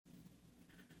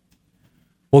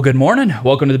Well, good morning.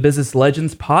 Welcome to the Business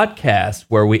Legends podcast,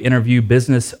 where we interview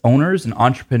business owners and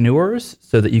entrepreneurs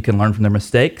so that you can learn from their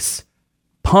mistakes,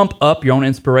 pump up your own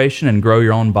inspiration, and grow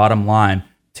your own bottom line.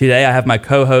 Today, I have my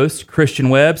co-host, Christian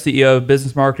Webb, CEO of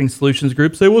Business Marketing Solutions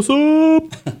Group. Say what's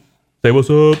up. Say what's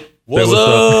up. What's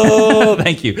up?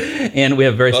 Thank you. And we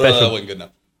have a very special... That wasn't good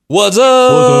enough. What's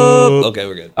up? Okay,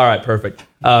 we're good. All right, perfect.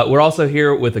 We're also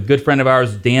here with a good friend of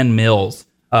ours, Dan Mills.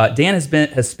 Dan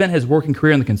has spent his working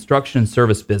career in the construction and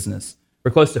service business. For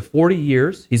close to 40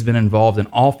 years, he's been involved in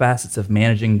all facets of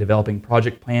managing and developing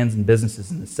project plans and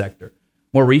businesses in this sector.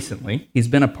 More recently, he's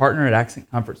been a partner at Accent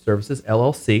Comfort Services,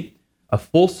 LLC, a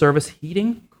full-service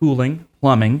heating, cooling,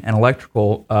 plumbing, and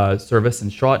electrical service in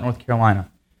Charlotte, North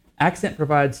Carolina. Accent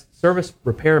provides service,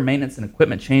 repair, maintenance, and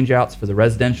equipment changeouts for the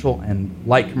residential and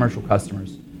light commercial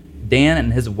customers. Dan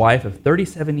and his wife of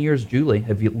 37 years, Julie,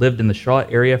 have lived in the Charlotte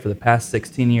area for the past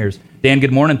 16 years. Dan,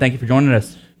 good morning. Thank you for joining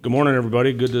us. Good morning,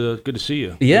 everybody. Good to see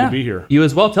you. Yeah, good to be here. You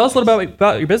as well. Tell us a little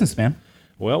about your business, man.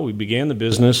 Well, we began the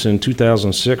business in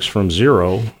 2006 from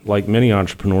zero, like many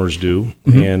entrepreneurs do,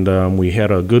 and we had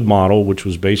a good model, which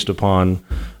was based upon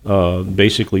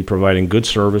basically providing good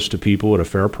service to people at a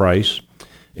fair price.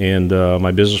 And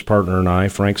my business partner and I,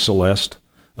 Frank Celeste,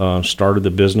 started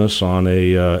the business on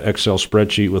a Excel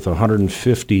spreadsheet with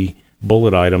 150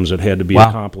 bullet items that had to be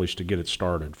accomplished to get it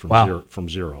started from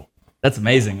zero. That's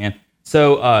amazing, man.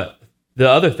 So the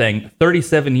other thing,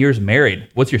 37 years married.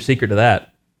 What's your secret to that?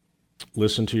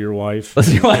 Listen to your wife.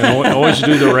 And always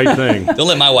do the right thing. Don't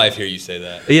let my wife hear you say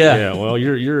that. Yeah. Well,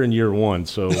 you're in year one,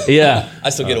 so yeah. I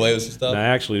still get away with some stuff. Now,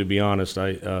 actually, to be honest,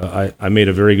 I made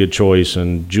a very good choice,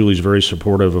 and Julie's very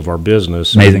supportive of our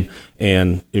business. Amazing.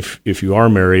 And if you are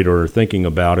married or thinking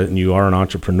about it, and you are an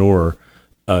entrepreneur,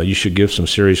 you should give some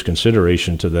serious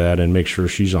consideration to that and make sure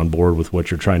she's on board with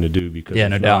what you're trying to do, because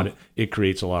no doubt, it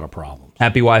creates a lot of problems.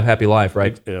 Happy wife, happy life,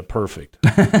 right? Perfect.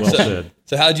 Well said.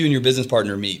 So how did you and your business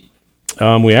partner meet?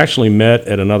 We actually met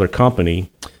at another company,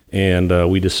 and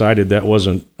we decided that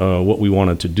wasn't what we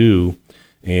wanted to do,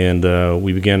 and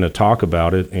we began to talk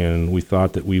about it, and we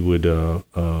thought that we would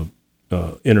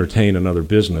entertain another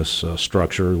business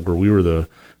structure where we were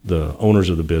the owners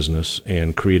of the business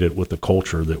and create it with the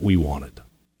culture that we wanted.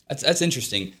 That's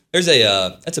interesting.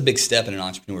 That's a big step in an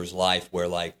entrepreneur's life, where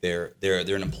like they're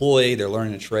an employee, they're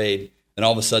learning a trade, and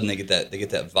all of a sudden they get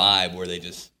that vibe where they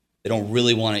don't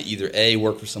really want to either A,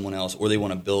 work for someone else, or they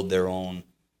want to build their own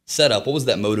setup. What was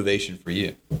that motivation for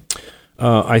you?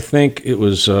 I think it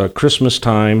was Christmas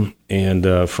time,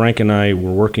 and Frank and I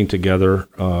were working together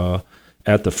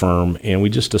at the firm, and we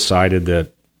just decided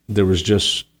that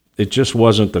it just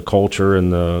wasn't the culture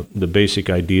and the basic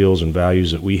ideals and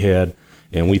values that we had,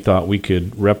 and we thought we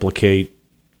could replicate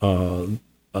a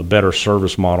better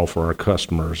service model for our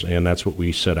customers, and that's what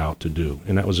we set out to do,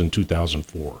 and that was in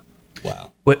 2004.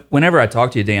 Wow. Whenever I talk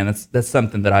to you, Dan, that's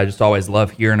something that I just always love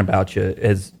hearing about you.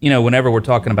 Is, whenever we're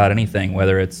talking about anything,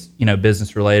 whether it's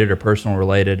business related or personal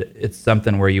related, it's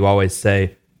something where you always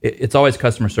say it's always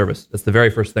customer service. That's the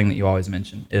very first thing that you always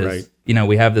mention. Is right.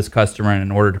 We have this customer, and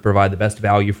in order to provide the best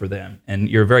value for them, and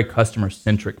you're a very customer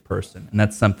centric person, and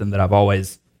that's something that I've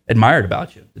always admired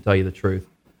about you, to tell you the truth.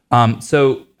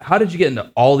 So how did you get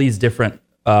into all these different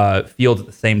fields at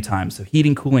the same time? So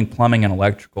heating, cooling, plumbing, and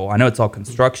electrical. I know it's all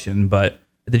construction, but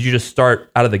did you just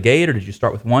start out of the gate, or did you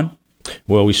start with one?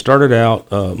 Well, we started out,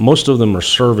 most of them are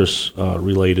service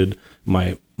related.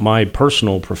 My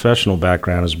personal professional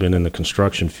background has been in the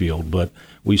construction field, but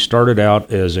we started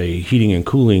out as a heating and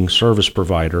cooling service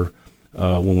provider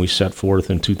when we set forth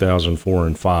in 2004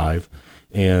 and 5,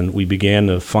 and we began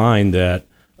to find that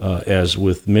as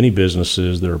with many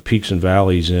businesses, there are peaks and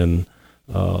valleys in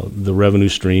the revenue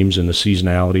streams and the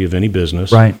seasonality of any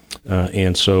business. Right.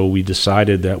 And so we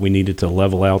decided that we needed to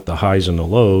level out the highs and the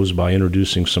lows by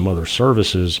introducing some other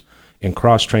services and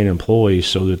cross-train employees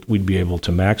so that we'd be able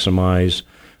to maximize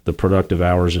the productive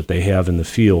hours that they have in the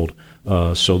field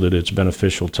so that it's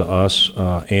beneficial to us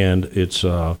and it's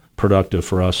productive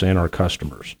for us and our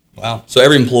customers. Wow. So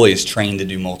every employee is trained to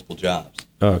do multiple jobs.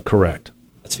 Correct.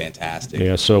 That's fantastic.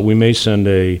 Yeah, so we may send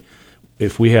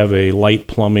if we have a light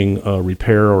plumbing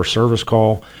repair or service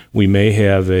call, we may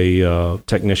have a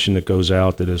technician that goes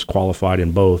out that is qualified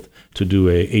in both to do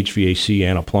a HVAC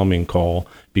and a plumbing call,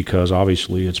 because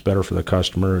obviously it's better for the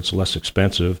customer, it's less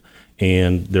expensive,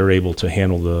 and they're able to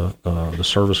handle the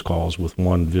service calls with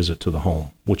one visit to the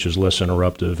home, which is less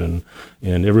interruptive,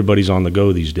 and everybody's on the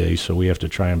go these days, so we have to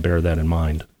try and bear that in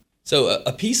mind. So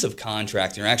a piece of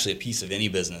contracting, or actually a piece of any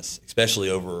business,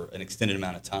 especially over an extended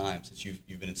amount of time, since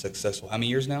you've been successful, how many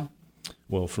years now?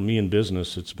 Well, for me in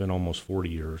business, it's been almost 40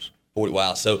 years. 40.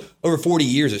 Wow. So over 40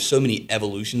 years, there's so many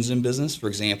evolutions in business. For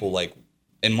example, like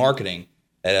in marketing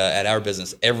at our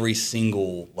business, every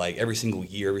single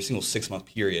year, every single 6-month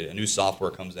period, a new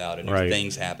software comes out and new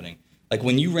things happening. Like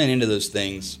when you ran into those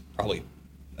things, probably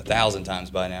 1,000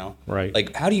 times by now. Right.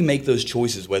 Like, how do you make those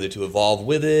choices, whether to evolve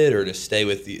with it or to stay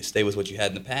with what you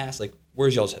had in the past? Like,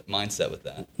 where's y'all's mindset with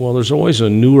that? Well, there's always a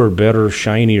newer, better,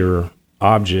 shinier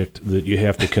object that you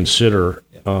have to consider,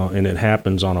 and it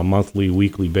happens on a monthly,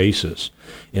 weekly basis.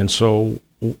 And so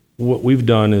what we've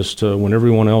done is when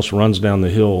everyone else runs down the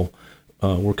hill,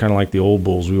 we're kind of like the old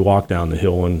bulls. We walk down the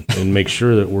hill and make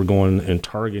sure that we're going and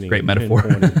targeting. Great metaphor.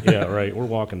 Yeah, right. We're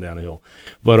walking down the hill.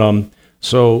 But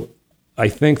so I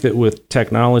think that with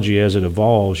technology as it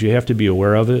evolves, you have to be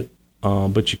aware of it,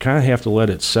 but you kind of have to let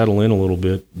it settle in a little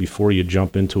bit before you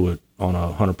jump into it on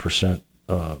a 100%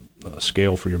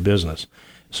 scale for your business.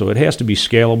 So it has to be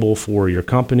scalable for your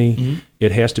company. Mm-hmm.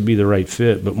 It has to be the right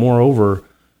fit. But moreover,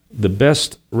 the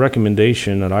best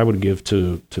recommendation that I would give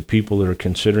to people that are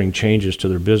considering changes to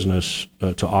their business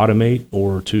to automate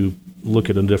or to look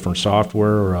at a different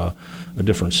software or a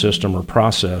different system or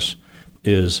process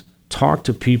is talk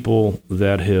to people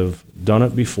that have done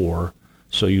it before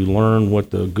so you learn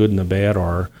what the good and the bad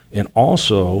are, and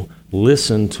also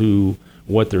listen to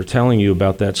what they're telling you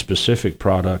about that specific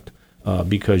product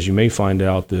because you may find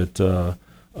out that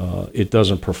it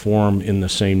doesn't perform in the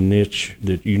same niche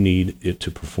that you need it to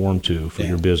perform to for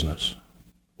your business.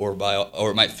 Or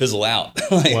it might fizzle out.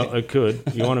 Well, it could.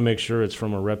 You want to make sure it's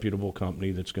from a reputable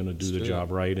company that's going to do the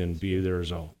job right and be there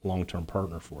as a long-term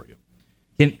partner for you.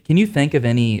 Can you think of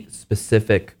any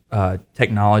specific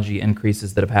technology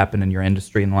increases that have happened in your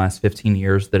industry in the last 15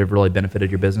 years that have really benefited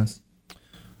your business?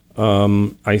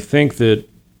 I think that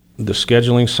the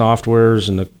scheduling softwares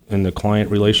and the client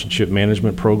relationship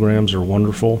management programs are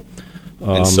wonderful.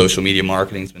 And social media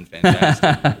marketing's been fantastic.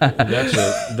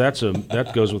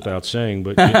 That goes without saying.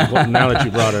 But now that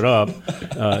you brought it up,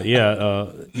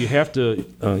 you have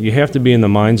to be in the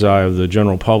mind's eye of the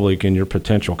general public and your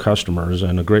potential customers.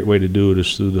 And a great way to do it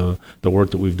is through the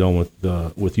work that we've done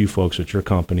with you folks at your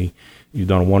company. You've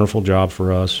done a wonderful job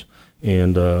for us,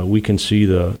 and we can see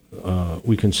the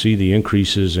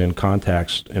increases in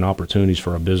contacts and opportunities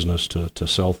for our business to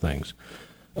sell things.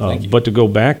 But to go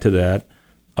back to that.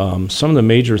 Some of the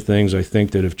major things I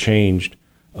think that have changed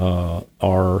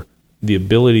are the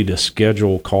ability to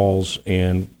schedule calls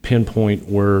and pinpoint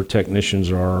where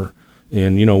technicians are.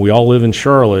 And, we all live in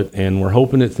Charlotte, and we're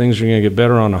hoping that things are going to get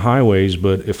better on the highways.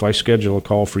 But if I schedule a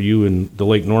call for you in the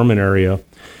Lake Norman area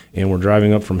and we're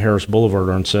driving up from Harris Boulevard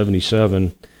on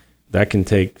 77, that can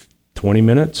take 20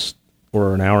 minutes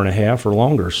or an hour and a half or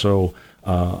longer. So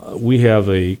we have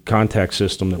a contact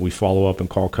system that we follow up and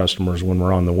call customers when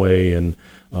we're on the way, and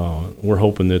we're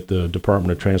hoping that the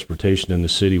Department of Transportation in the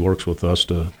city works with us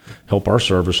to help our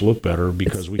service look better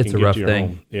because we can get to your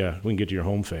home. Yeah, we can get to your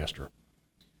home faster.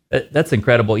 That's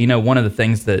incredible. One of the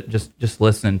things that just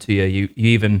listening to you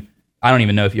even, I don't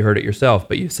even know if you heard it yourself,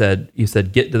 but you said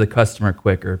get to the customer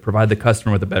quicker, provide the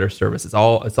customer with a better service. It's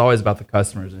always about the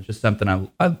customers, and it's just something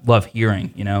I love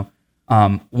hearing.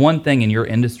 One thing in your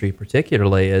industry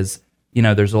particularly is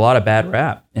there's a lot of bad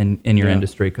rap in your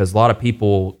industry because a lot of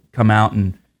people come out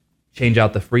and change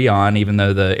out the Freon, even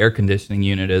though the air conditioning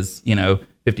unit is,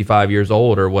 55 years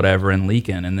old or whatever and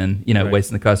leaking, and then,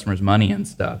 wasting the customer's money and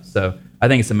stuff. So I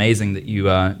think it's amazing that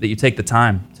you take the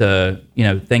time to,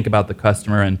 think about the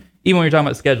customer. And even when you're talking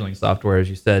about scheduling software, as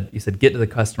you said get to the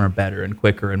customer better and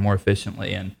quicker and more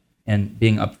efficiently and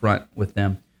being upfront with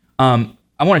them. I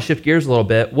want to shift gears a little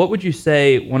bit. What would you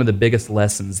say one of the biggest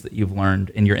lessons that you've learned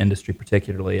in your industry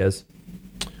particularly is?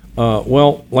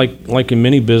 Well, like in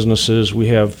many businesses, we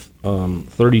have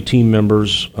 30 team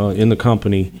members in the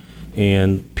company,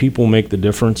 and people make the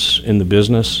difference in the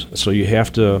business. So you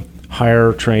have to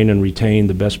hire, train, and retain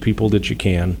the best people that you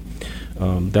can.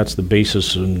 That's the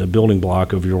basis and the building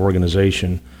block of your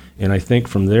organization. And I think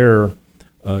from there,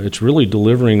 it's really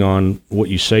delivering on what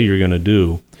you say you're going to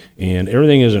do. And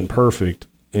everything isn't perfect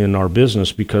in our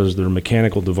business because they're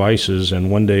mechanical devices,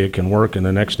 and one day it can work and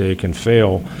the next day it can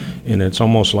fail. And it's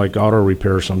almost like auto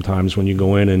repair sometimes when you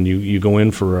go in and you go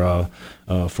in for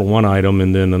one item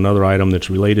and then another item that's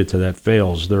related to that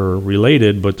fails. They're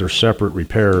related, but they're separate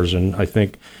repairs. And I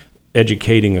think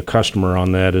educating a customer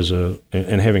on that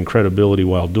and having credibility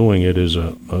while doing it is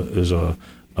a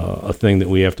thing that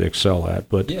we have to excel at.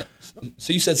 But yeah.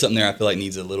 So you said something there I feel like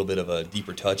needs a little bit of a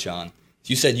deeper touch on.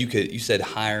 You said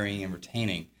hiring and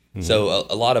retaining. Mm-hmm. So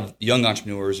a lot of young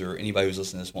entrepreneurs or anybody who's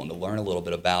listening to this wanting to learn a little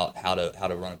bit about how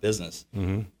to run a business.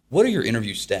 Mm-hmm. what are your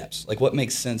interview steps? Like, what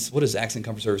makes sense? What does Accent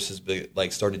Comfort Services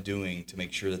started doing to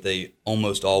make sure that they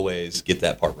almost always get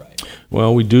that part right?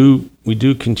 Well, we do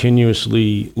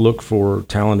continuously look for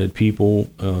talented people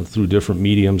through different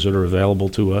mediums that are available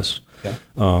to us. Okay.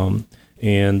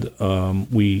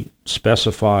 We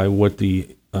specify what the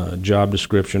job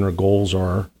description or goals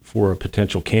are for a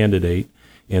potential candidate,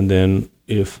 and then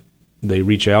if they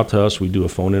reach out to us, we do a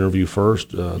phone interview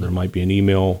first. There might be an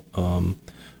email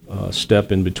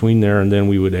step in between there, and then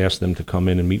we would ask them to come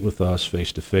in and meet with us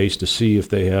face to face to see if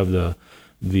they have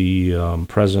the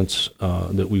presence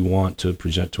that we want to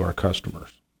present to our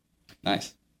customers.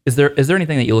 Nice. Is there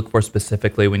anything that you look for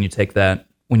specifically when you take that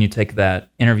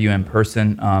interview in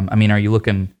person? I mean, are you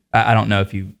looking? I don't know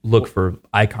if you look for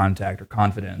eye contact or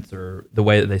confidence or the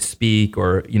way that they speak,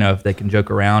 or if they can joke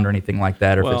around or anything like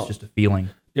that, or if it's just a feeling.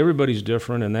 Everybody's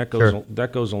different, and that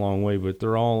goes a long way. But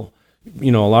they're all,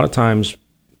 a lot of times.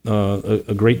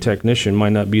 A great technician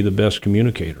might not be the best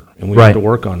communicator, and we have to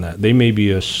work on that. They may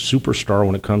be a superstar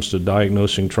when it comes to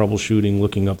diagnosing, troubleshooting,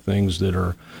 looking up things that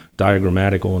are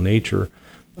diagrammatical in nature,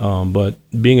 but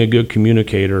being a good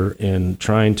communicator and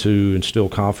trying to instill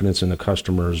confidence in the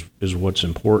customers is what's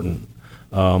important.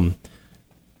 Charm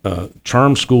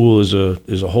school is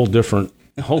a whole different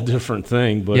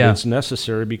thing, but it's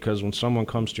necessary because when someone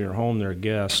comes to your home, they're a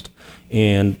guest,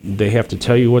 and they have to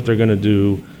tell you what they're going to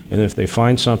do. And if they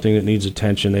find something that needs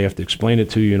attention, they have to explain it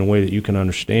to you in a way that you can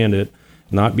understand it,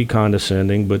 not be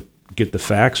condescending, but get the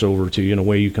facts over to you in a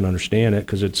way you can understand it,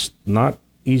 because it's not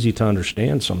easy to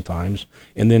understand sometimes,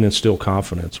 and then instill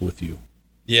confidence with you.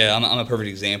 Yeah, I'm a perfect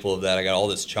example of that. I got all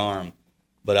this charm,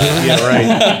 but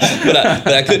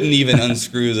I couldn't even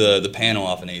unscrew the panel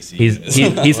off an AC.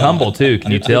 He's humble too.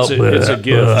 Can you tell? It's a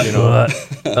gift,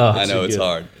 I know it's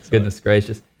hard. Goodness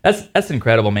gracious, that's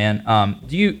incredible, man.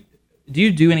 Do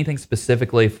you do anything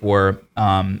specifically for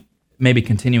maybe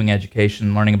continuing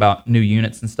education, learning about new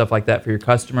units and stuff like that for your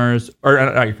customers, or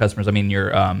not your customers? I mean your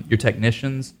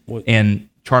technicians and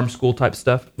charm school type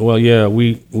stuff. Well, yeah,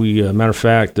 we matter of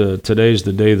fact, today's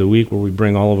the day of the week where we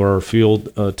bring all of our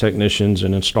field technicians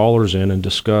and installers in and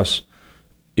discuss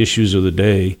issues of the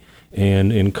day.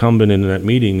 And incumbent in that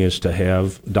meeting is to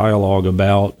have dialogue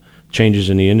about changes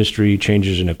in the industry,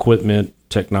 changes in equipment,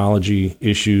 technology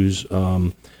issues.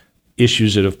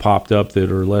 Issues that have popped up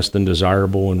that are less than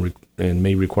desirable and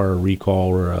may require a recall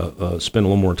or spend a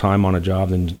little more time on a job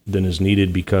than is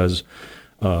needed because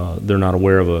they're not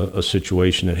aware of a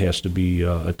situation that has to be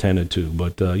attended to.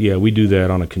 But we do that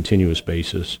on a continuous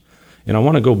basis. And I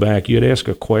want to go back. You had asked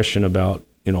a question about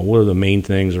what are the main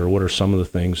things or what are some of the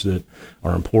things that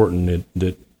are important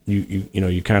that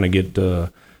you kind of get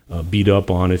beat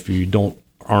up on if you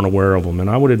aren't aware of them. And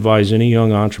I would advise any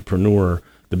young entrepreneur.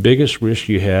 The biggest risk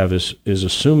you have is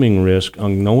assuming risk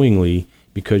unknowingly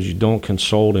because you don't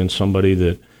consult in somebody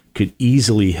that could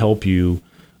easily help you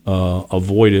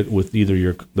avoid it with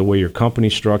either the way your company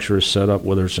structure is set up,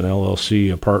 whether it's an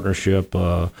LLC, a partnership,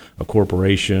 a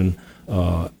corporation,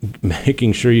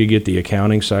 making sure you get the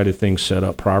accounting side of things set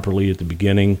up properly at the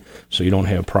beginning so you don't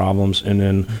have problems. And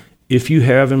then if you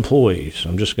have employees,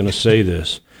 I'm just going to say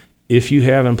this, if you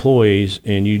have employees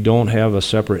and you don't have a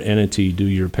separate entity do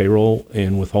your payroll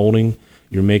and withholding,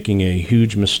 you're making a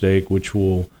huge mistake, which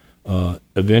will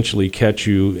eventually catch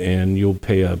you, and you'll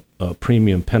pay a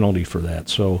premium penalty for that.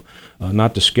 So,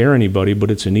 not to scare anybody,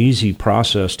 but it's an easy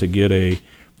process to get a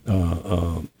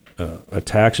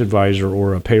tax advisor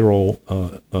or a payroll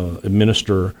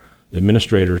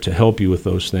administrator to help you with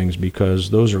those things, because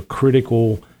those are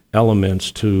critical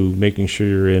elements to making sure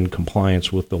you're in compliance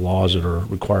with the laws that are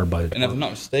required by the And if I'm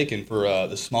not mistaken, for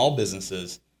the small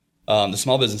businesses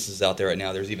out there right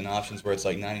now, there's even options where it's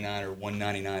like $99 or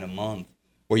 $199 a month,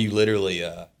 where you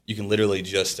can literally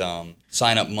just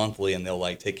sign up monthly, and they'll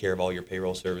like take care of all your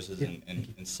payroll services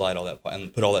and slide all that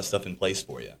and put all that stuff in place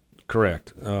for you.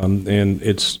 Correct, and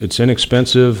it's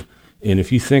inexpensive. And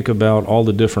if you think about all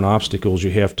the different obstacles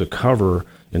you have to cover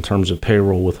in terms of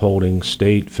payroll, withholding,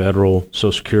 state, federal,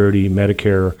 Social Security,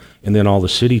 Medicare, and then all the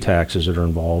city taxes that are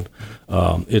involved,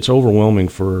 it's overwhelming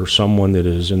for someone that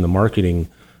is in the marketing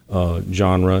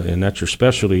genre, and that's your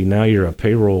specialty. Now you're a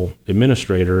payroll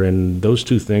administrator, and those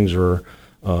two things are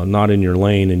not in your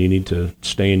lane, and you need to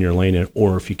stay in your lane.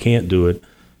 Or if you can't do it,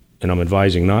 and I'm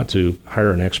advising not to,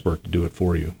 hire an expert to do it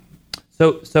for you.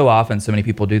 So often, so many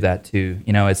people do that too.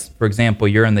 As for example,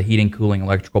 you're in the heating, cooling,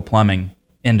 electrical, plumbing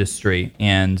industry,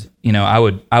 and I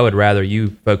would rather you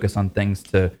focus on things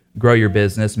to grow your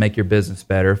business, make your business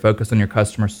better, focus on your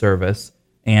customer service,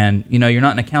 and you're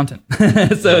not an accountant.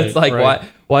 So it's like,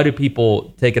 why do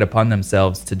people take it upon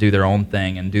themselves to do their own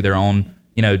thing and do their own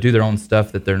do their own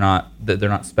stuff that they're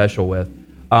not special with.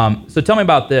 So tell me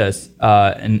about this,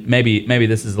 and maybe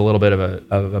this is a little bit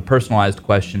of a personalized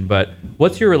question, but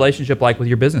what's your relationship like with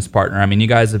your business partner? I mean, you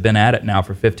guys have been at it now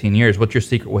for 15 years. What's your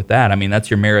secret with that? I mean, that's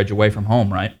your marriage away from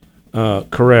home, right?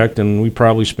 Correct, and we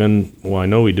probably spend, I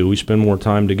know we do, we spend more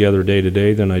time together day to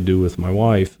day than I do with my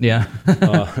wife. Yeah.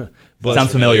 But,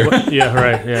 sounds familiar. Yeah,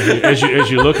 right. Yeah, as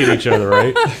you look at each other,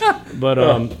 right? But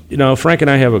Frank and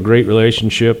I have a great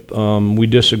relationship. We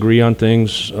disagree on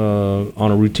things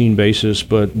on a routine basis,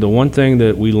 but the one thing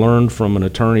that we learned from an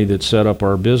attorney that set up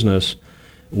our business,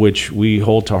 which we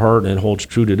hold to heart and it holds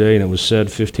true today, and it was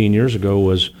said 15 years ago,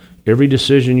 was every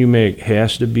decision you make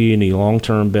has to be in the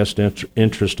long-term best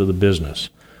interest of the business.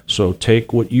 So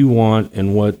take what you want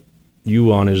and what you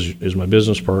want is my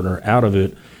business partner out of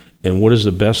it, and what is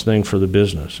the best thing for the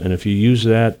business. And if you use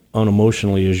that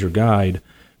unemotionally as your guide,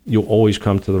 you'll always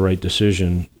come to the right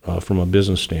decision from a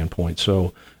business standpoint.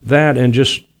 So that, and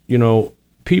just,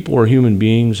 people are human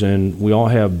beings, and we all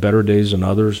have better days than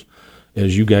others,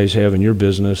 as you guys have in your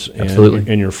business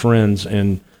and your friends.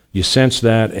 And you sense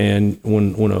that, and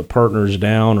when a partner is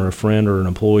down or a friend or an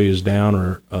employee is down,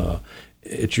 or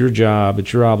it's your job,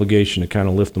 it's your obligation to kind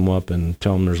of lift them up and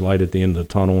tell them there's light at the end of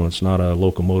the tunnel and it's not a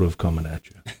locomotive coming at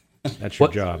you. That's your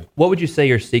job. What would you say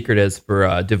your secret is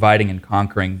for dividing and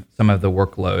conquering some of the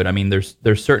workload? I mean,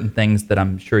 there's certain things that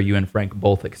I'm sure you and Frank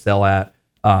both excel at.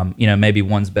 Maybe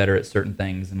one's better at certain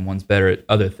things and one's better at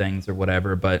other things or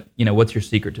whatever. But what's your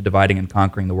secret to dividing and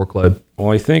conquering the workload?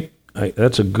 Well, I think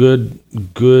that's a good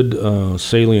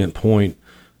salient point.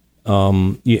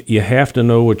 You have to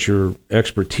know what your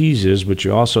expertise is, but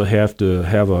you also have to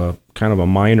have a kind of a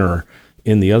minor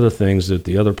in the other things that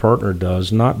the other partner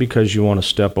does, not because you want to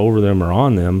step over them or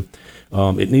on them.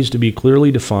 It needs to be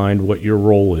clearly defined what your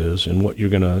role is and what you're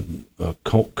going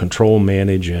to control,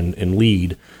 manage, and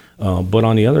lead. But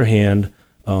on the other hand,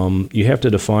 you have to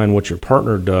define what your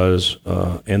partner does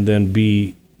and then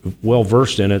be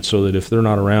well-versed in it so that if they're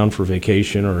not around for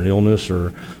vacation or an illness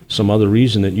or some other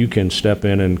reason, that you can step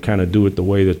in and kind of do it the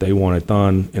way that they want it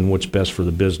done and what's best for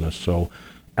the business. So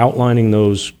outlining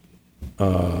those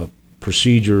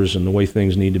procedures and the way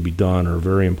things need to be done are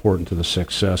very important to the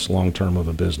success long-term of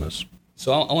a business.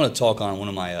 So I want to talk on one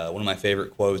of my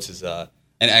favorite quotes is, and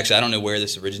actually I don't know where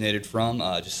this originated from,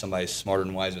 just somebody smarter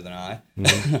and wiser than I.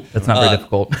 Mm-hmm. That's not very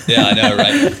difficult. Yeah, I know,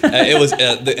 right? It was,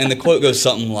 and the quote goes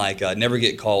something like, "Never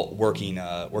get caught working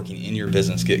in your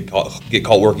business. Get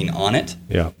caught working on it."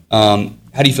 Yeah. How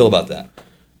do you feel about that?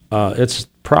 It's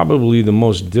probably the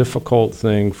most difficult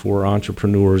thing for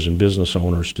entrepreneurs and business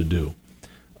owners to do.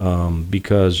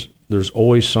 Because there's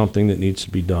always something that needs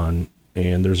to be done,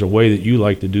 and there's a way that you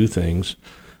like to do things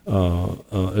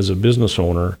as a business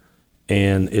owner,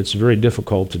 and it's very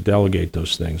difficult to delegate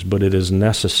those things, but it is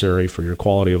necessary for your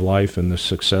quality of life and the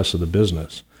success of the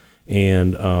business.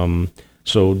 And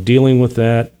so dealing with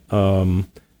that,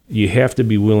 you have to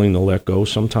be willing to let go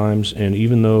sometimes, and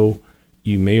even though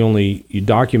you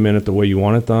document it the way you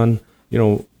want it done,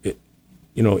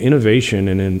 innovation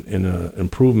and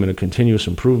improvement, a continuous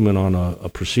improvement on a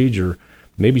procedure,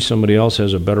 maybe somebody else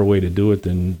has a better way to do it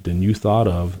than you thought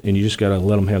of, and you just got to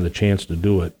let them have the chance to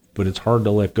do it. But it's hard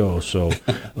to let go. So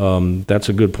that's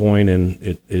a good point,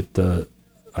 and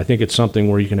I think it's something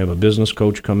where you can have a business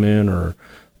coach come in or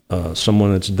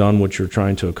someone that's done what you're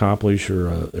trying to accomplish,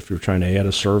 or if you're trying to add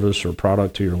a service or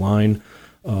product to your line,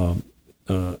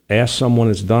 ask someone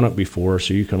that's done it before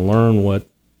so you can learn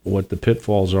what the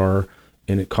pitfalls are.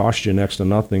 And it costs you next to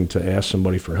nothing to ask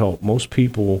somebody for help. Most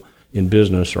people in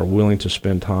business are willing to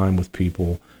spend time with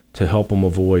people to help them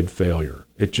avoid failure.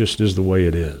 It just is the way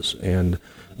it is. And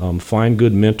find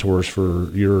good mentors for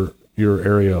your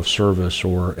area of service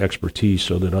or expertise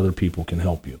so that other people can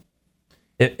help you.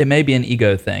 It may be an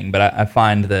ego thing, but I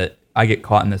find that I get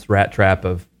caught in this rat trap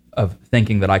of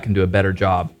thinking that I can do a better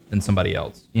job than somebody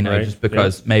else, right? Just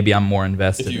because maybe I'm more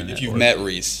invested in it. If you've met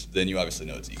Reese, then you obviously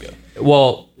know it's ego.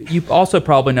 Well, you also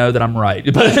probably know that I'm right.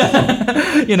 But,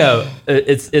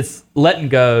 it's letting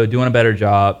go, doing a better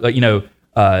job,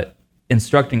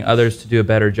 instructing others to do a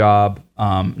better job,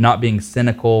 not being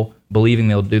cynical, believing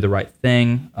they'll do the right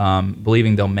thing,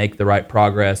 believing they'll make the right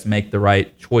progress, make the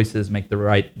right choices, make the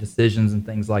right decisions and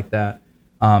things like that.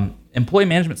 Employee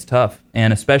management's tough,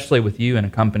 and especially with you in a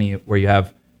company where you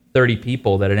have 30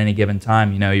 people that at any given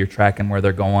time, you're tracking where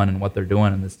they're going and what they're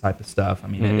doing and this type of stuff. I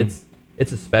mean,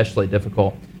 it's especially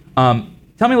difficult. Tell me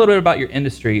a little bit about your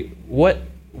industry. What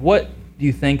do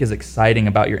you think is exciting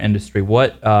about your industry?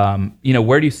 What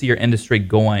where do you see your industry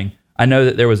going? I know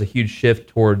that there was a huge shift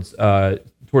towards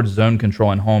zone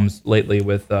control in homes lately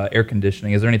with air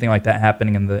conditioning. Is there anything like that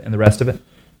happening in the rest of it?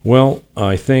 Well,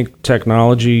 I think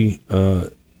technology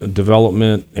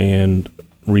development and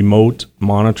remote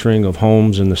monitoring of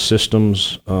homes and the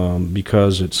systems,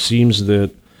 because it seems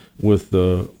that with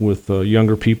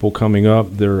younger people coming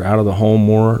up, they're out of the home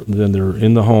more than they're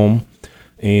in the home,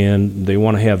 and they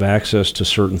want to have access to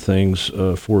certain things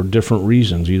for different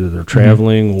reasons. Either they're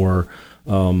traveling or,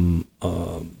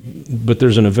 but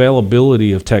there's an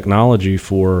availability of technology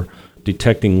for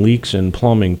detecting leaks in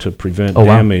plumbing to prevent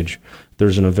damage. Wow.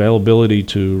 There's an availability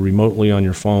to remotely on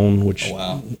your phone, which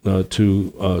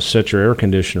to set your air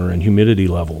conditioner and humidity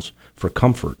levels for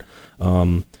comfort.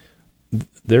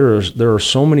 There are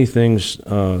so many things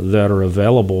that are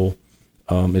available.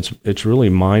 It's really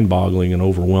mind-boggling and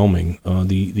overwhelming.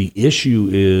 The issue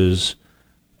is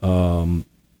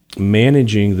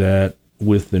managing that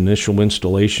with initial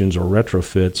installations or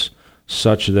retrofits,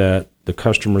 such that the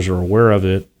customers are aware of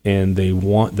it and they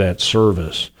want that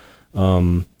service.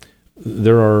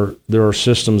 There are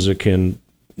systems that can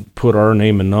put our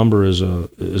name and number as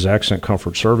Accent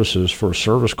Comfort Services for a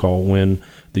service call when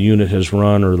the unit has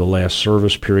run or the last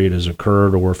service period has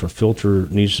occurred, or if a filter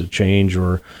needs to change,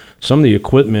 or some of the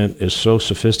equipment is so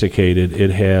sophisticated it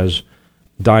has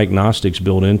diagnostics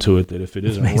built into it that if it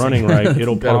isn't running right,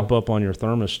 it'll pop up on your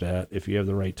thermostat if you have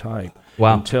the right type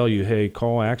and tell you, hey,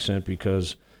 call Accent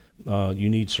because you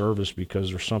need service because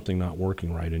there's something not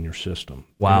working right in your system.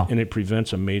 Wow. And it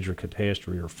prevents a major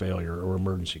catastrophe or failure or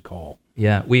emergency call.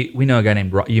 Yeah, we know a guy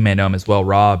named Rob. You may know him as well,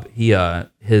 Rob. He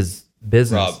his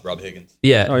business. Rob Higgins.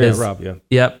 Yeah. Rob. Yeah.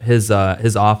 Yep. His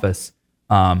office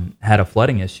had a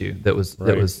flooding issue that was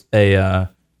a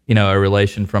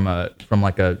relation from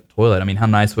like a toilet. I mean, how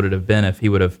nice would it have been if he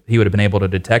would have been able to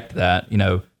detect that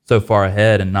so far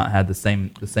ahead and not had the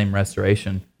same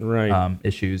restoration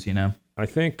issues. I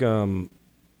think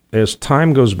as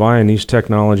time goes by and these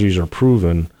technologies are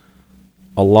proven,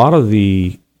 a lot of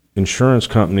the insurance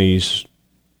companies,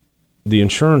 the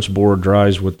insurance board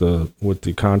drives what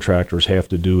the contractors have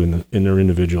to do in their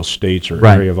individual states or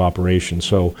area of operation.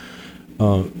 So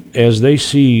as they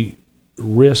see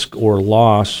risk or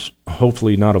loss,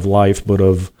 hopefully not of life, but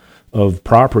of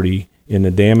property and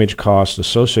the damage costs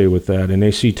associated with that, and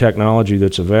they see technology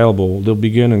that's available, they'll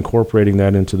begin incorporating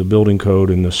that into the building code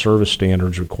and the service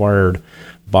standards required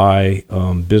by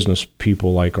business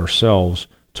people like ourselves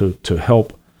to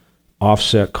help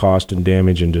offset cost and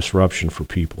damage and disruption for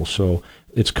people. So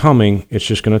it's coming. It's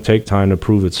just going to take time to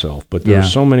prove itself. But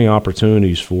there's so many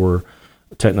opportunities for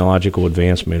technological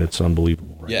advancement. It's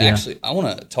unbelievable. Right? Yeah, actually, I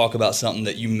want to talk about something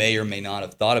that you may or may not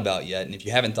have thought about yet. And if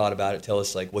you haven't thought about it, tell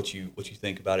us like what you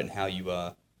think about it and how you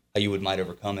might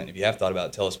overcome it. And if you have thought about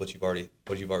it, tell us what you've already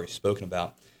spoken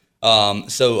about.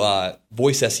 So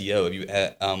voice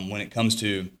SEO. When it comes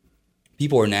to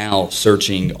people are now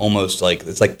searching almost like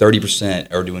it's like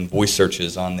 30% are doing voice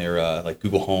searches on their like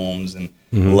Google Homes and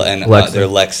their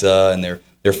Alexa and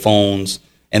their phones.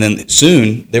 And then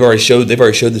soon they've already showed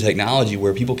the technology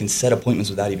where people can set appointments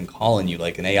without even calling you.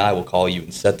 Like an AI will call you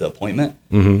and set the appointment.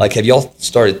 Mm-hmm. Like, have y'all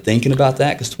started thinking about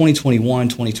that? Because 2021,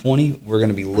 2020, we're going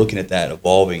to be looking at that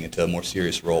evolving into a more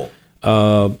serious role.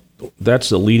 That's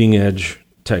the leading edge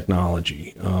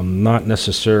technology, not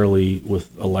necessarily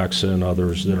with Alexa and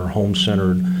others that are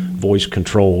home-centered,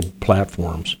 voice-controlled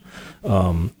platforms.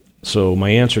 So my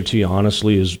answer to you,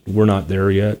 honestly, is we're not there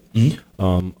yet.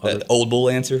 Mm-hmm. That old bull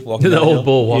answer? The old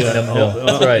bull walking down the hill.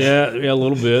 That's right. Yeah, a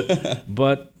little bit.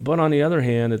 But on the other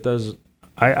hand, it does.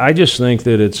 I just think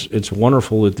that it's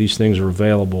wonderful that these things are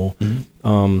available.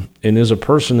 Mm-hmm. And as a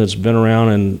person that's been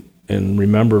around and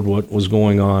remembered what was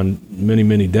going on many,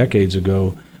 many decades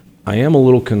ago, I am a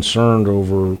little concerned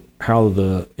over how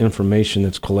the information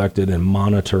that's collected and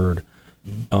monitored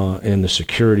and the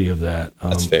security of that.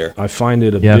 That's fair. I find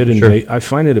it a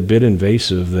bit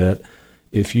invasive that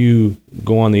if you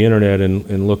go on the internet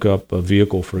and look up a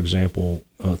vehicle, for example,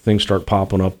 things start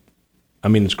popping up. I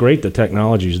mean, it's great the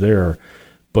technology's there,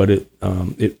 but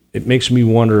it makes me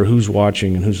wonder who's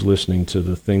watching and who's listening to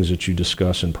the things that you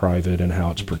discuss in private and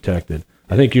how it's protected.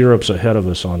 I think Europe's ahead of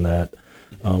us on that.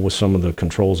 With some of the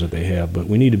controls that they have, but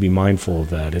we need to be mindful of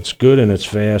that. It's good and it's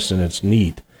fast and it's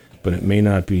neat, but it may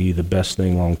not be the best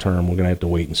thing long term. We're going to have to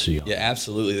wait and see. Yeah,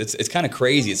 absolutely. It's kind of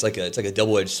crazy. It's like a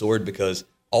double-edged sword because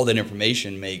all that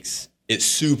information makes it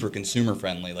super consumer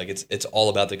friendly. Like it's all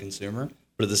about the consumer,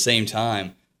 but at the same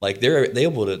time, like they're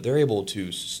able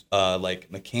to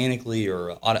like mechanically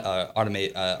or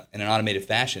automate in an automated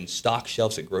fashion stock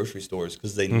shelves at grocery stores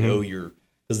because they know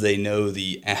because they know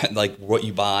like what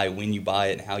you buy, when you buy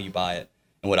it, and how you buy it,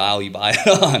 and what aisle you buy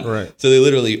it on. Right. So they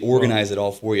literally organize it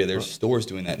all for you. There's stores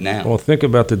doing that now. Well, think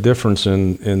about the difference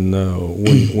in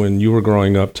when you were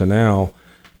growing up to now.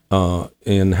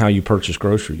 in how you purchase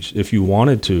groceries. If you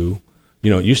wanted to,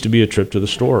 it used to be a trip to the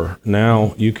store.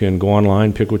 Now you can go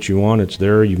online, pick what you want. It's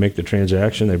there. You make the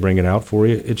transaction. They bring it out for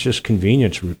you. It's just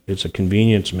convenience. It's a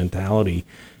convenience mentality,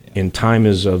 and time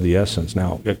is of the essence.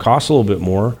 Now, it costs a little bit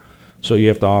more, so you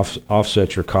have to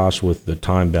offset your costs with the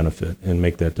time benefit and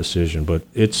make that decision. But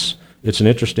it's an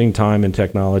interesting time in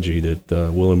technology that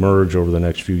will emerge over the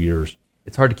next few years.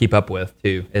 It's hard to keep up with,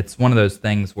 too. It's one of those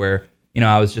things where,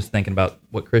 I was just thinking about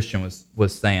what Christian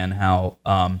was saying, how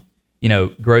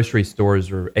grocery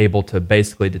stores are able to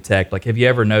basically detect. Like, have you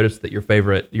ever noticed that your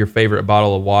favorite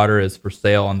bottle of water is for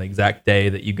sale on the exact day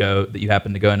that you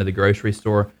happen to go into the grocery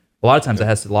store? A lot of times it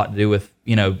has a lot to do with,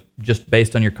 just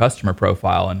based on your customer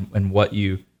profile and what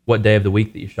day of the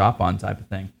week that you shop on, type of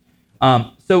thing.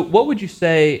 So what would you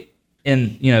say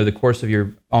in, the course of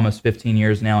your almost 15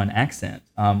 years now in Accent,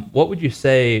 what would you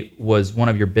say was one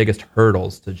of your biggest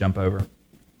hurdles to jump over?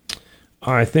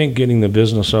 I think getting the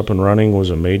business up and running was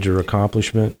a major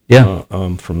accomplishment. Yeah.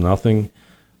 From nothing.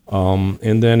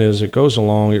 And then as it goes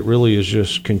along, it really is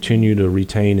just continue to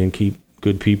retain and keep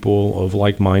good people of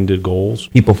like-minded goals.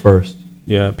 People first.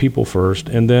 Yeah, people first.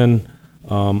 And then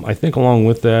I think along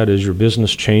with that, as your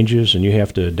business changes and you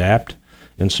have to adapt.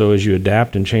 And so as you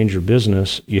adapt and change your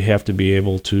business, you have to be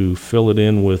able to fill it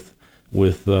in with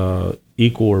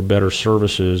equal or better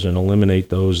services and eliminate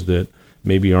those that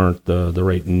maybe aren't the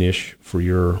right niche for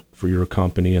your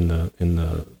company and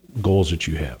the goals that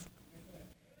you have.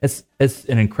 It's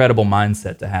an incredible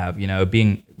mindset to have,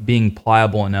 being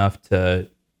pliable enough to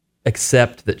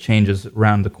accept that change is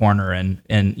around the corner and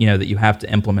that you have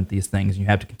to implement these things. You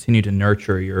have to continue to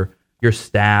nurture your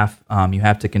staff. You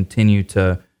have to continue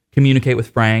to communicate with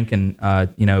Frank and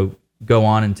go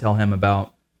on and tell him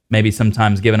about maybe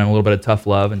sometimes giving him a little bit of tough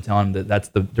love and telling him that that's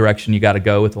the direction you got to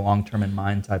go with the long term in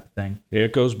mind, type of thing. Yeah,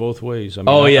 it goes both ways. I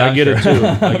it get too.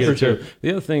 I get it sure. too.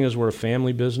 The other thing is we're a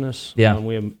family business. Yeah.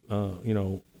 We have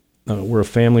we're a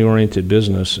family oriented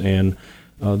business, and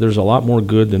there's a lot more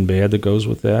good than bad that goes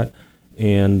with that.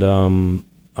 And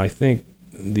I think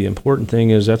the important thing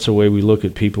is that's the way we look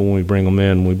at people when we bring them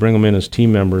in. We bring them in as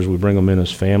team members. We bring them in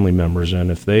as family members.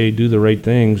 And if they do the right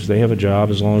things, they have a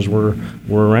job as long as we're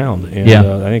around. And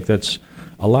I think that's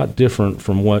a lot different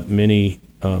from what many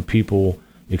people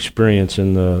experience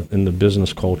in the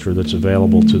business culture that's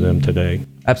available to them today.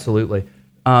 Absolutely.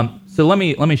 So let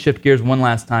me shift gears one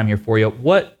last time here for you.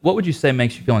 What would you say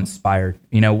makes you feel inspired?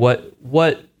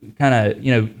 What kind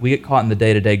of we get caught in the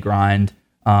day-to-day grind.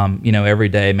 Every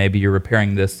day maybe you're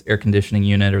repairing this air conditioning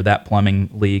unit or that plumbing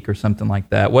leak or something like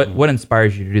that. What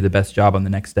inspires you to do the best job on the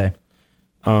next day?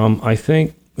 I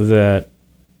think that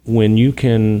when you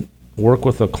can work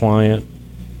with a client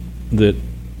that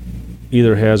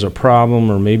either has a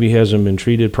problem or maybe hasn't been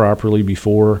treated properly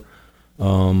before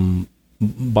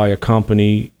by a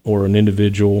company or an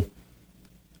individual,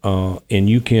 and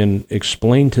you can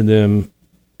explain to them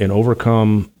and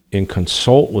overcome and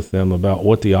consult with them about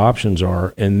what the options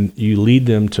are, and you lead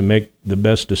them to make the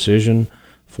best decision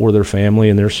for their family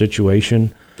and their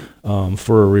situation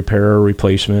for a repair or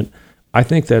replacement. I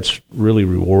think that's really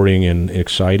rewarding and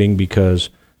exciting because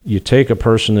you take a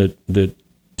person that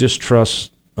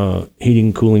distrusts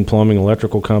heating, cooling, plumbing,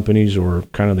 electrical companies or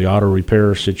kind of the auto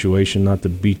repair situation, not to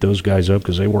beat those guys up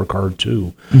because they work hard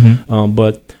too. Mm-hmm.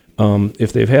 But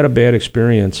if they've had a bad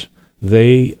experience,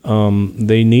 they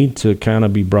need to kind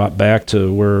of be brought back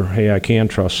to where, hey, I can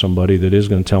trust somebody that is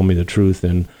going to tell me the truth.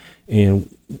 And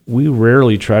we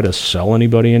rarely try to sell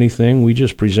anybody anything. We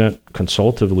just present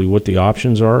consultatively what the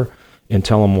options are and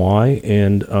tell them why,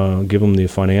 and give them the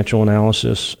financial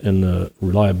analysis and the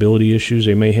reliability issues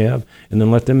they may have, and then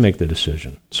let them make the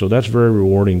decision. So that's very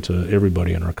rewarding to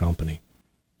everybody in our company.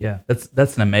 Yeah,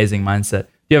 that's an amazing mindset. Do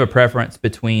you have a preference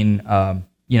between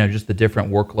just the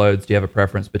different workloads? Do you have a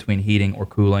preference between heating or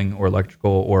cooling or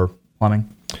electrical or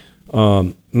plumbing?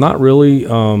 Not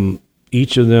really.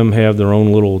 Each of them have their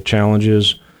own little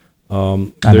challenges.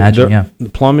 I imagine, yeah. The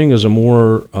plumbing is a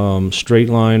more straight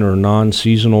line or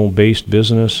non-seasonal based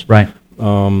business. Right.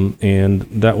 And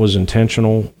that was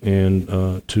intentional and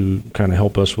to kind of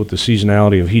help us with the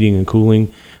seasonality of heating and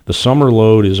cooling. The summer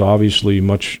load is obviously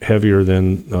much heavier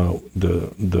than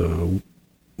the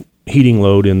heating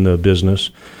load in the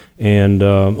business, and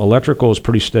electrical is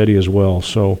pretty steady as well.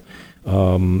 So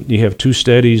you have two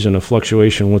steadies and a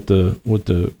fluctuation with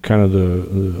the kind of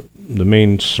the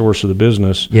main source of the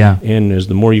business. Yeah. And as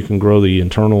the more you can grow the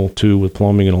internal too with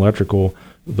plumbing and electrical,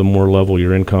 the more level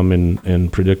your income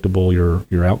and predictable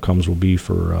your outcomes will be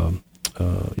for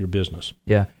your business.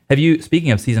 Yeah.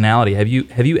 Speaking of seasonality,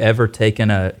 have you ever taken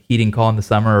a heating call in the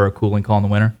summer or a cooling call in the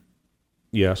winter?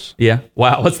 Yes. Yeah.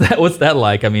 Wow. What's that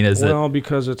like? I mean, is it? Well,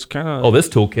 because it's kind of. Oh, this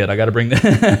toolkit. I got to bring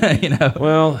that. You know.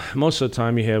 Well, most of the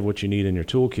time you have what you need in your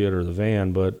toolkit or the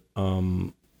van, but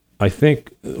I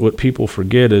think what people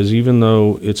forget is even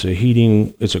though it's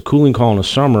a cooling coil in the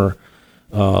summer,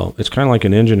 it's kind of like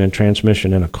an engine and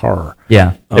transmission in a car.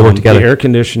 Yeah, they work together. The air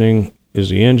conditioning is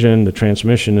the engine, the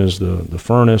transmission is the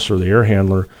furnace or the air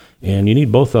handler, and you need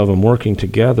both of them working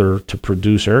together to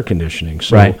produce air conditioning.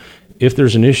 So right. If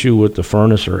there's an issue with the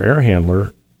furnace or air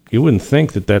handler, you wouldn't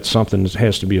think that that's something that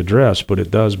has to be addressed, but it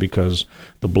does because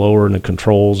the blower and the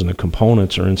controls and the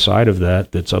components are inside of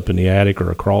that's up in the attic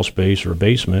or a crawl space or a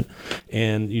basement,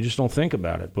 and you just don't think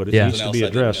about it, but it needs to be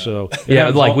addressed. So yeah,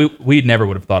 like we never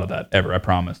would have thought of that ever, I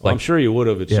promise. Well, I'm sure you would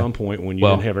have at some point when you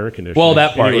didn't have air conditioning. Well,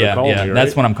 that part, yeah. Me, right?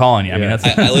 That's when I'm calling you. I mean, that's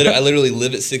I literally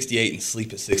live at 68 and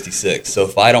sleep at 66, so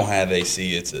if I don't have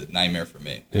AC, it's a nightmare for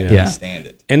me. I can't stand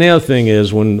it. And the other thing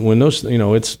is when those,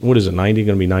 it's, what is it, 90,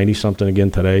 going to be 90 something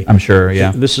again today? I'm sure,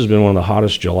 yeah. This has been one of the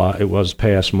hottest July. It was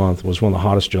past month was one of the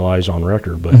hottest Julys on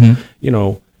record. But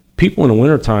people in the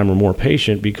wintertime are more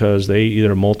patient because they either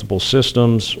have multiple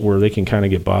systems where they can kind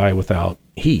of get by without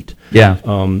heat. Yeah.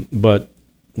 But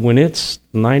when it's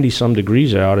 90 some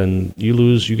degrees out and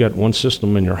you got one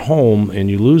system in your home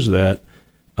and you lose that,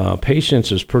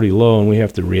 patience is pretty low and we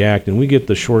have to react, and we get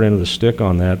the short end of the stick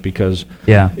on that because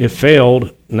it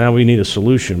failed. Now we need a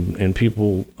solution, and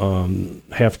people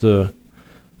have to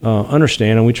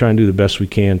understand, and we try and do the best we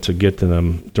can to get to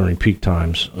them during peak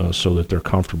times so that they're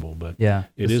comfortable. But the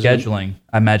scheduling,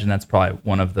 I imagine that's probably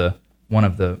one of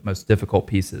the most difficult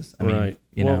pieces. I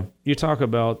mean, you talk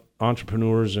about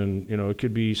entrepreneurs, and it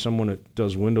could be someone that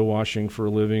does window washing for a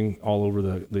living all over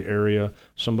the area,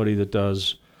 somebody that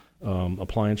does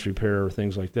appliance repair or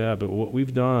things like that. But what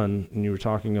we've done, and you were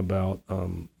talking about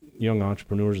young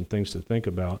entrepreneurs and things to think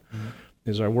about.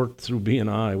 Is I worked through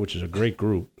BNI, which is a great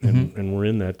group, and we're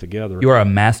in that together. You are a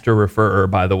master referrer,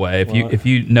 by the way. If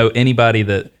you know anybody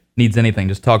that needs anything,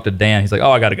 just talk to Dan. He's like,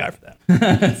 oh, I got a guy for that.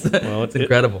 It's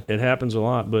incredible. It happens a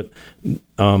lot. But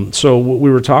so what we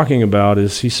were talking about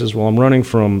is he says, well, I'm running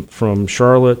from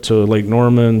Charlotte to Lake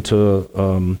Norman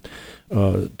to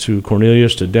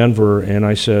Cornelius to Denver. And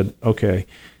I said, okay,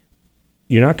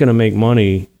 you're not going to make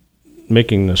money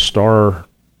making the star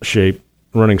shape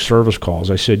running service calls.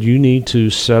 I said, you need to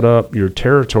set up your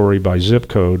territory by zip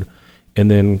code and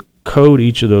then code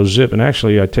each of those zip. And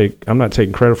actually, I'm not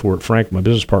taking credit for it. Frank, my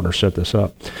business partner, set this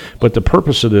up. But the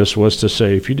purpose of this was to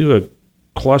say, if you do a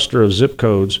cluster of zip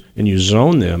codes and you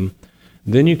zone them,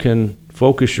 then you can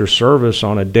focus your service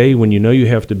on a day when you know you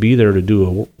have to be there to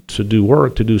do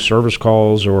work, to do service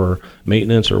calls or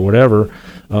maintenance or whatever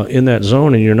in that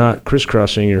zone, and you're not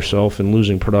crisscrossing yourself and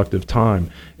losing productive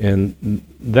time. And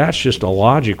that's just a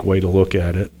logic way to look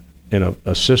at it in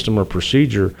a system or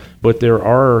procedure. But there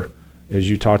are, as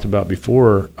you talked about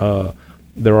before,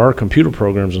 there are computer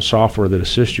programs and software that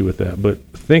assist you with that. But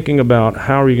thinking about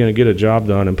how are you going to get a job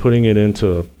done and putting it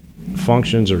into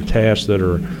functions or tasks that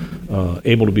are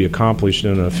able to be accomplished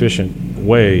in an efficient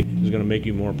way is going to make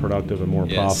you more productive and more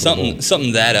profitable.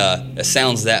 Something that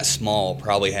sounds that small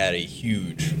probably had a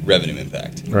huge revenue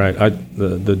impact. Right.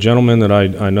 The gentleman that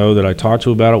I know that I talked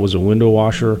to about it was a window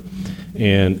washer,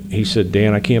 and he said,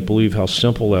 Dan, I can't believe how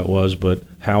simple that was, but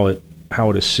how it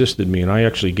assisted me. And I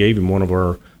actually gave him one of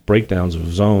our breakdowns of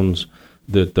zones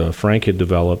that Frank had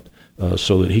developed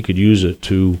so that he could use it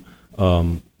to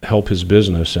help his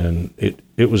business, and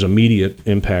it was immediate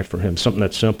impact for him. Something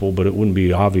that's simple, but it wouldn't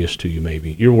be obvious to you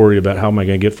maybe. You're worried about how am I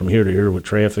going to get from here to here with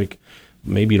traffic.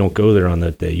 Maybe you don't go there on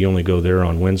that day. You only go there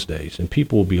on Wednesdays, and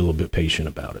people will be a little bit patient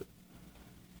about it.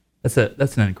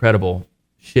 That's an incredible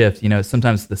shift.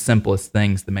 Sometimes the simplest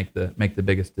things that make the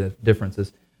biggest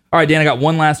differences. All right, Dan, I got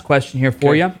one last question here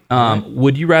for you.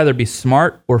 Would you rather be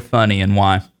smart or funny, and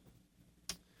why?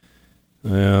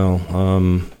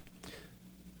 Well,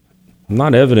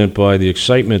 not evident by the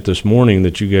excitement this morning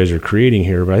that you guys are creating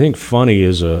here, but I think funny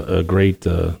is a great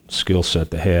skill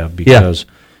set to have, because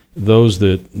those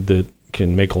that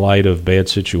can make light of bad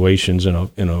situations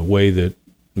in a way that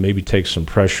maybe takes some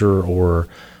pressure or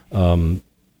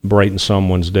brighten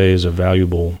someone's day is a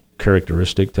valuable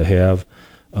characteristic to have.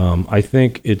 I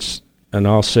think and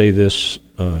I'll say this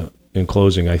in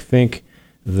closing, I think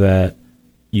that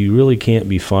you really can't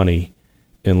be funny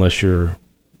unless you're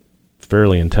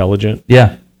fairly intelligent.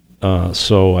 Yeah.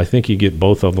 So I think you get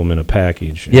both of them in a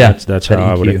package. Yeah. That's how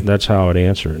I would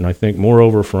answer it. And I think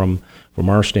moreover from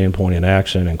our standpoint in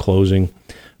accent and closing,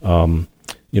 we're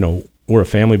a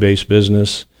family-based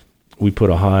business. We put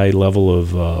a high level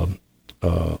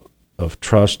of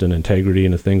trust and integrity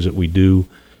in the things that we do.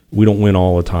 We don't win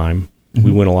all the time. Mm-hmm.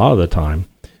 We win a lot of the time.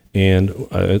 And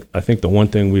I think the one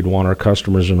thing we'd want our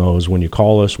customers to know is when you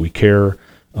call us, we care.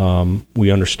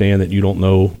 We understand that you don't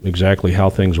know exactly how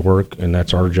things work, and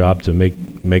that's our job to make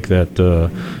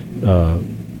that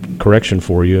correction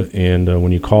for you. And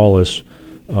when you call us,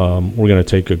 we're going to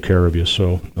take good care of you.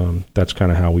 So that's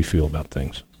kind of how we feel about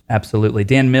things. Absolutely.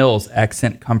 Dan Mills,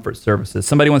 Accent Comfort Services.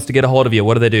 Somebody wants to get a hold of you.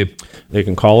 What do they do? They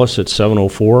can call us at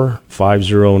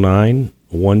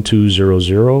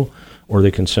 704-509-1200, or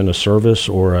they can send a service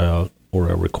or a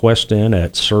request in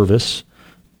at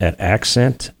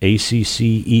service@accent,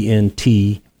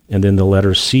 ACCENT, and then the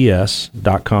letter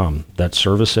CS.com. That's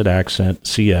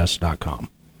service@accentcs.com.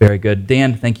 Very good.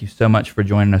 Dan, thank you so much for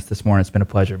joining us this morning. It's been a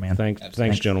pleasure, man.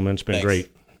 Thanks, gentlemen. It's been great.